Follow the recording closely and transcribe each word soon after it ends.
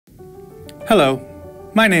Hello,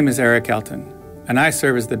 my name is Elton, and I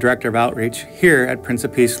serve as the Director of Outreach here at Prince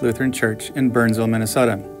of Peace Lutheran Church in Burnsville,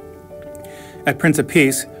 Minnesota. At Prince of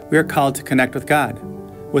Peace, we are called to connect with God,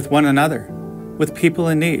 with one another, with people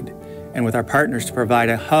in need, and with our partners to provide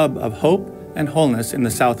a hub of hope and wholeness in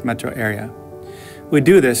the South Metro area. We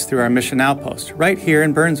do this through our Mission Outpost right here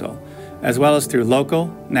in Burnsville, as well as through local,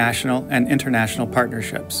 national, and international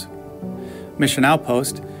partnerships. Mission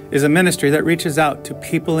Outpost is a ministry that reaches out to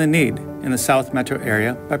people in need in the South Metro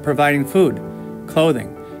area by providing food,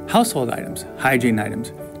 clothing, household items, hygiene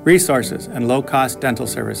items, resources, and low-cost dental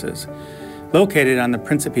services. Located on the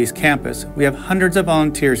Prince of Peace campus, we have hundreds of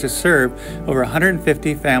volunteers who serve over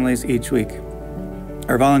 150 families each week.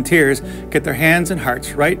 Our volunteers get their hands and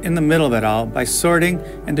hearts right in the middle of it all by sorting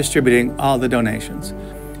and distributing all the donations.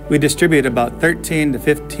 We distribute about 13,000 to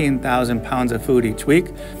 15,000 pounds of food each week,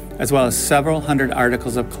 as well as several hundred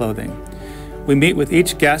articles of clothing. We meet with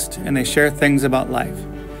each guest and they share things about life.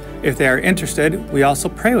 If they are interested, we also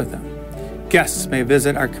pray with them. Guests may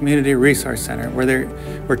visit our Community Resource Center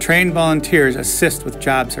where trained volunteers assist with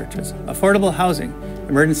job searches, affordable housing,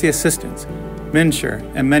 emergency assistance,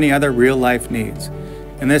 MNsure, and many other real-life needs.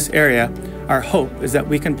 In this area, our hope is that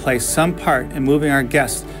we can play some part in moving our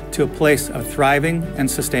guests to a place of thriving and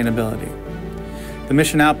sustainability. The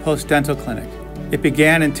Mission Outpost Dental Clinic. It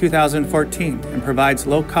began in 2014 and provides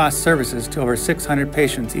low-cost services to over 600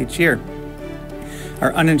 patients each year.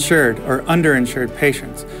 Our uninsured or underinsured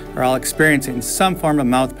patients are all experiencing some form of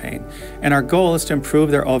mouth pain, and our goal is to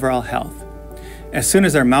improve their overall health. As soon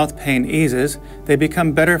as their mouth pain eases, they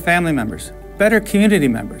become better family members, better community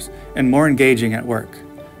members, and more engaging at work.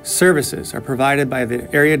 Services are provided by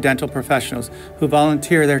the area dental professionals who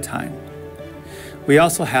volunteer their time. We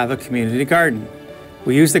also have a community garden.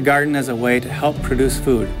 We use the garden as a way to help produce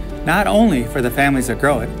food, not only for the families that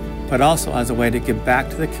grow it, but also as a way to give back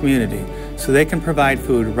to the community so they can provide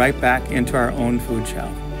food right back into our own food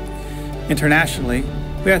shelf. Internationally,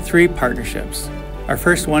 we have 3 partnerships. Our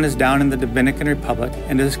first one is down in the Dominican Republic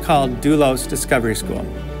and it is called Doulos Discovery School.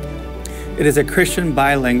 It is a Christian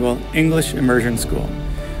bilingual English immersion school.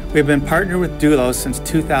 We have been partnered with Doulos since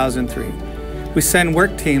 2003. We send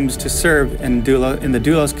work teams to serve in the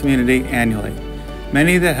Doulos community annually.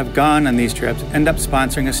 Many that have gone on these trips end up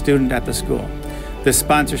sponsoring a student at the school. This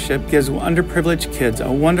sponsorship gives underprivileged kids a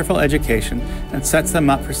wonderful education and sets them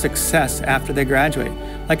up for success after they graduate,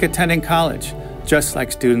 like attending college, just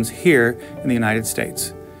like students here in the United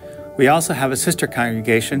States. We also have a sister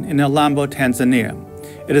congregation in Ulambo, Tanzania.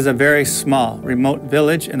 It is a very small, remote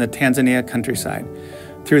village in the Tanzania countryside.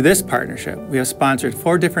 Through this partnership, we have sponsored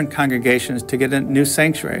 4 different congregations to get a new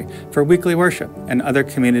sanctuary for weekly worship and other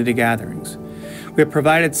community gatherings. We have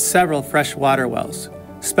provided several fresh water wells,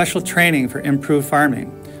 special training for improved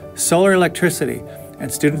farming, solar electricity,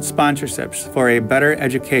 and student sponsorships for a better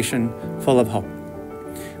education full of hope.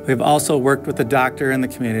 We have also worked with the doctor in the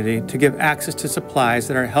community to give access to supplies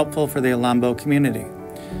that are helpful for the Ulambo community.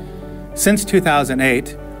 Since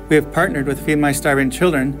 2008, we have partnered with Feed My Starving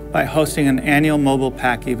Children by hosting an annual mobile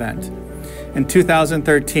pack event. In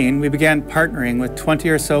 2013, we began partnering with 20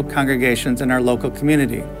 or so congregations in our local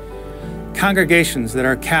community. Congregations that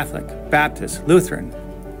are Catholic, Baptist, Lutheran,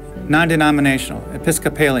 non-denominational,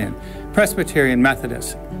 Episcopalian, Presbyterian,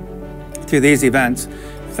 Methodist. Through these events,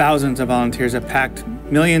 thousands of volunteers have packed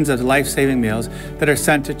millions of life-saving meals that are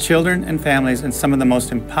sent to children and families in some of the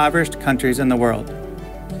most impoverished countries in the world.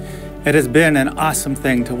 It has been an awesome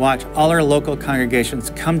thing to watch all our local congregations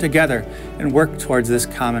come together and work towards this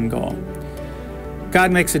common goal.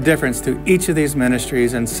 God makes a difference through each of these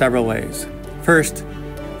ministries in several ways. First,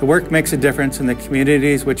 the work makes a difference in the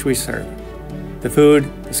communities which we serve. The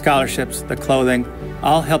food, the scholarships, the clothing,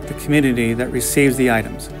 all help the community that receives the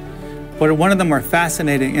items. But one of the more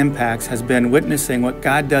fascinating impacts has been witnessing what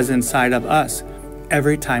God does inside of us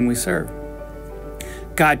every time we serve.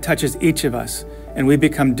 God touches each of us, and we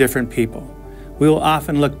become different people. We will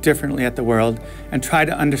often look differently at the world and try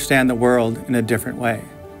to understand the world in a different way.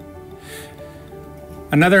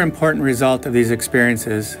 Another important result of these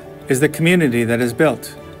experiences is the community that is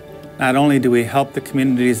built. Not only do we help the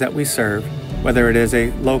communities that we serve, whether it is a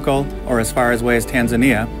local or as far away as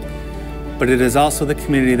Tanzania, but it is also the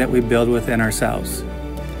community that we build within ourselves.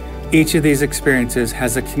 Each of these experiences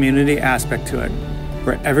has a community aspect to it,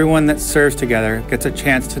 where everyone that serves together gets a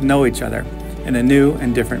chance to know each other in a new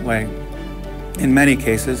and different way. In many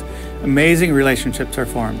cases, amazing relationships are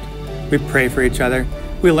formed. We pray for each other,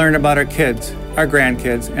 we learn about our kids, our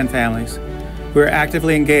grandkids, and families. We are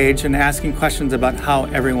actively engaged in asking questions about how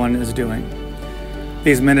everyone is doing.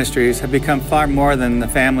 These ministries have become far more than the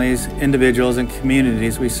families, individuals, and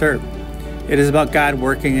communities we serve. It is about God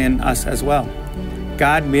working in us as well,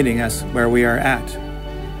 God meeting us where we are at.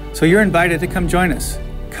 So you're invited to come join us.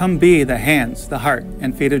 Come be the hands, the heart,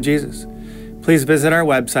 and feet of Jesus. Please visit our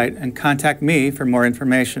website and contact me for more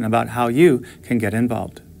information about how you can get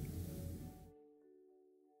involved.